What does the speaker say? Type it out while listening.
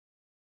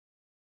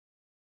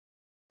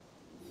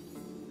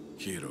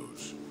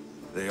Heroes.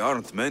 They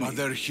aren't many. But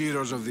they're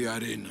heroes of the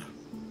arena.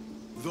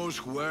 Those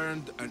who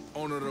earned an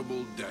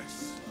honorable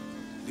death.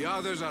 The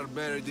others are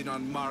buried in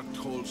unmarked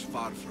holes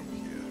far from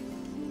here.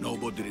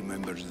 Nobody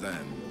remembers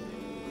them.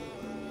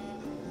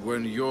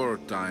 When your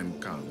time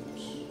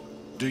comes,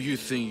 do you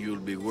think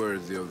you'll be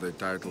worthy of the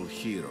title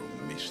Hero,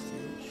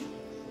 Misthios?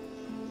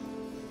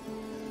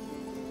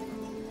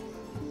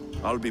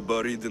 I'll be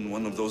buried in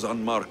one of those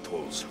unmarked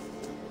holes.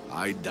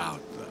 I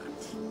doubt that.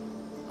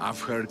 I've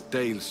heard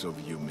tales of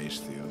you,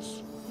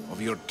 Misthios.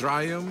 Of your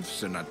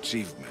triumphs and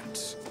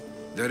achievements.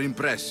 They're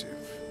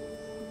impressive,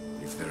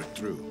 if they're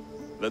true.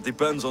 That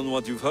depends on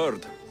what you've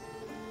heard.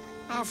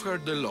 I've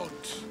heard a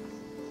lot.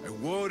 A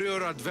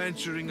warrior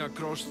adventuring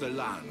across the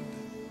land.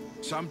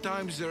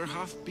 Sometimes they're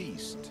half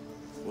beast,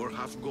 or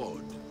half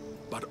god.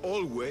 But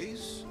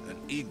always an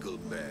eagle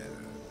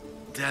bearer.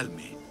 Tell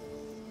me,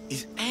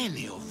 is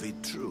any of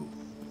it true?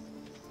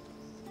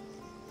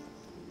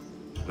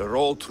 They're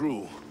all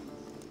true.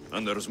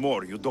 And there's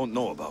more you don't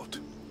know about.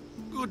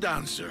 Good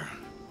answer.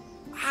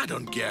 I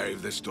don't care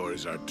if the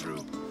stories are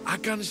true. I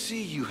can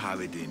see you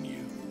have it in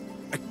you.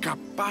 A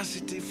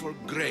capacity for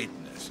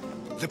greatness.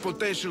 The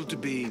potential to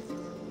be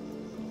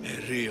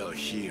a real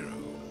hero.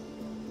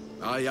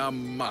 I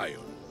am Mayon.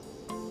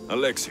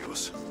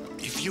 Alexios.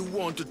 If you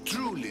want to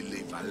truly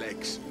live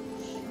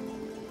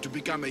Alexios, to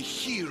become a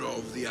hero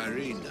of the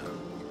arena,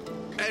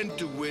 and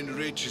to win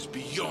riches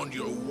beyond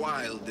your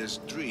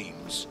wildest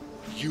dreams,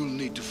 you'll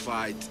need to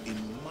fight in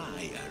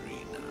my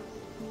arena.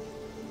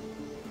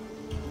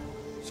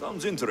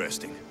 Sounds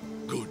interesting.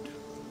 Good.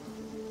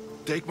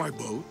 Take my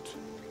boat,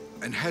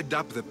 and head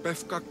up the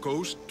Pefka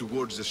coast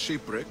towards the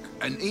shipwreck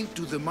and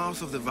into the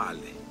mouth of the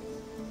valley.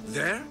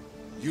 There,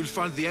 you'll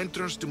find the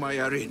entrance to my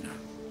arena,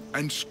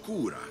 and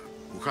Skura,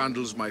 who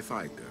handles my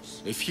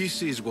fighters. If he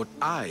sees what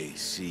I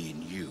see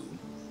in you,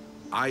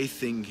 I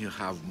think he'll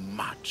have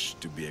much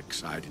to be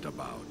excited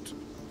about.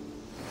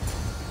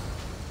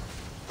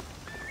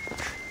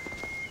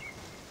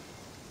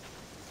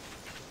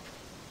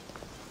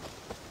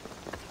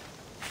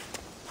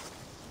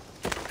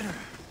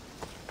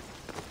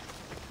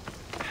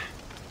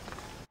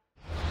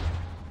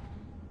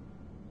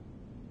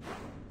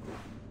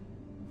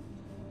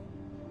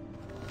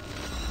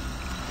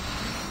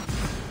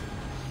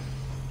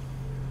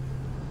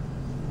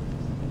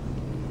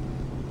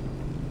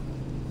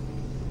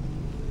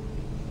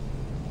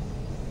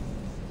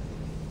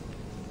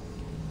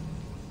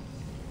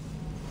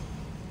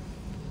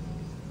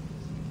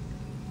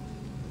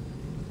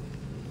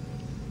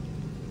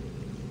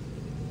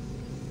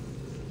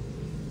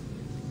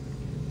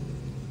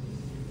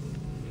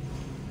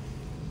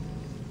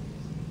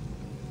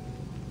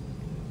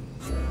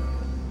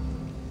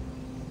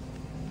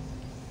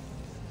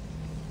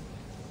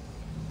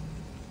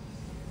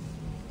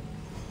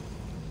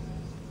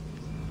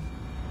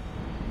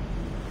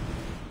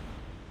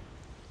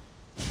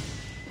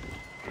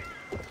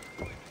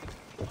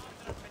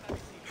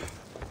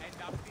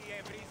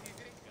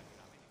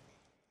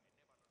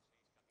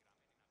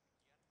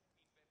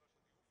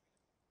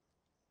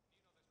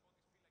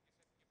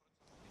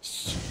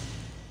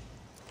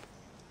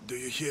 Do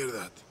you hear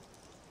that?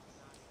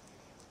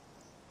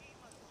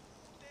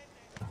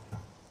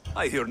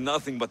 I hear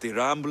nothing but the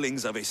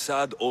ramblings of a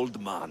sad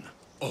old man.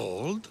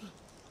 Old?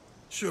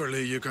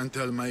 Surely you can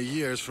tell my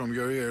years from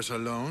your ears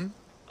alone?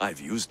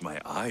 I've used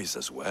my eyes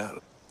as well.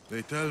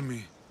 They tell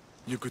me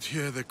you could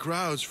hear the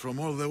crowds from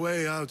all the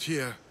way out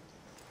here.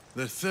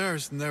 The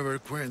thirst never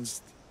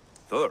quenched.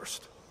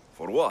 Thirst?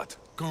 For what?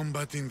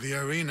 Combat in the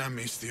arena,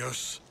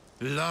 Misthios.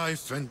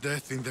 Life and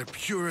death in their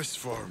purest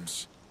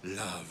forms.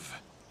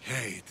 Love,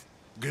 hate,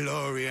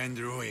 glory and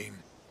ruin.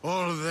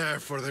 All there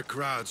for the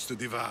crowds to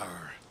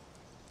devour.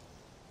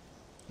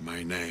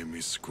 My name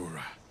is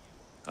Skura.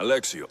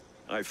 Alexio,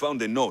 I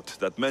found a note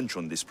that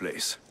mentioned this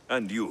place,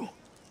 and you.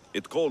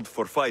 It called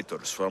for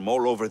fighters from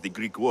all over the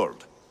Greek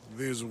world.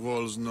 These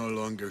walls no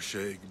longer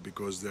shake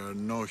because there are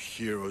no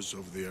heroes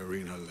of the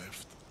arena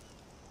left.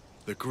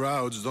 The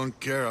crowds don't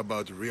care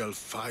about real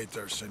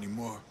fighters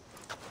anymore.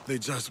 They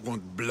just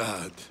want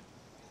blood.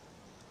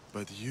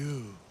 But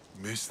you,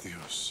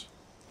 Misthios,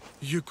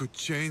 you could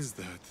change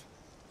that.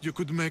 You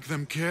could make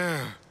them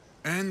care.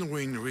 And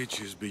win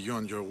riches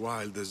beyond your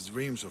wildest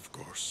dreams, of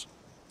course.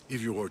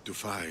 If you were to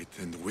fight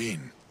and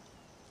win.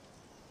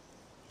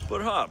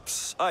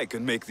 Perhaps I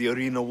can make the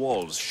arena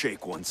walls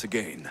shake once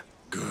again.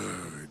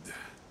 Good.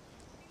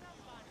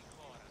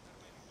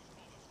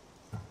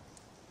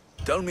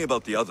 Tell me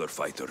about the other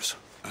fighters.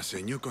 As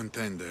a new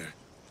contender,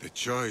 the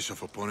choice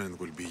of opponent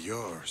will be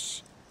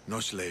yours. No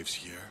slaves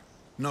here.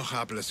 No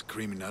hapless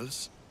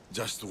criminals.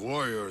 Just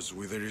warriors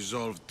with a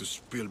resolve to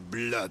spill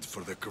blood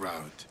for the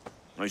crowd.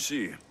 I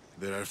see.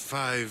 There are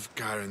 5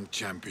 current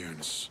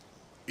champions.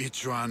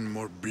 Each one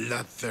more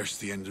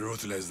bloodthirsty and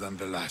ruthless than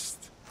the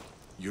last.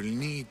 You'll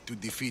need to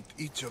defeat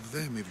each of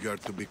them if you are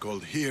to be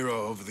called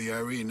hero of the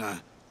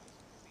arena.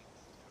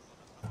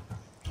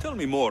 Tell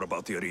me more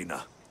about the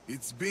arena.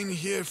 It's been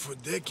here for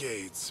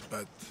decades,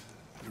 but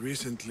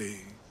recently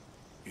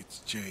it's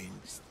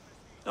changed.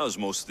 As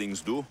most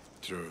things do.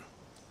 True.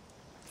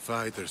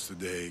 Fighters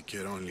today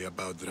care only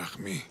about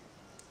drachmi,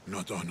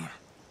 not honor.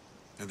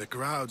 And the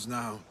crowds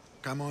now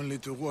come only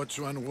to watch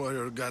one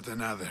warrior gut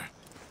another.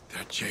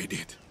 They're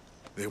jaded.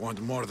 They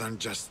want more than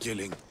just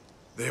killing.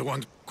 They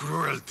want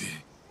cruelty.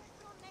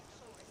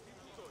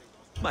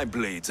 My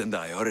blades and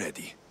I are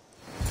ready.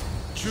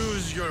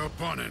 Choose your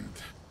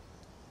opponent.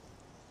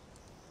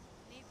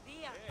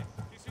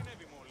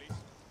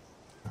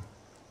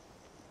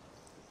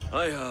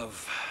 I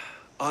have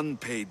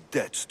unpaid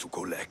debts to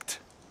collect.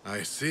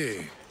 I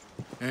see.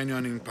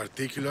 Anyone in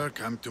particular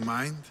come to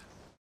mind?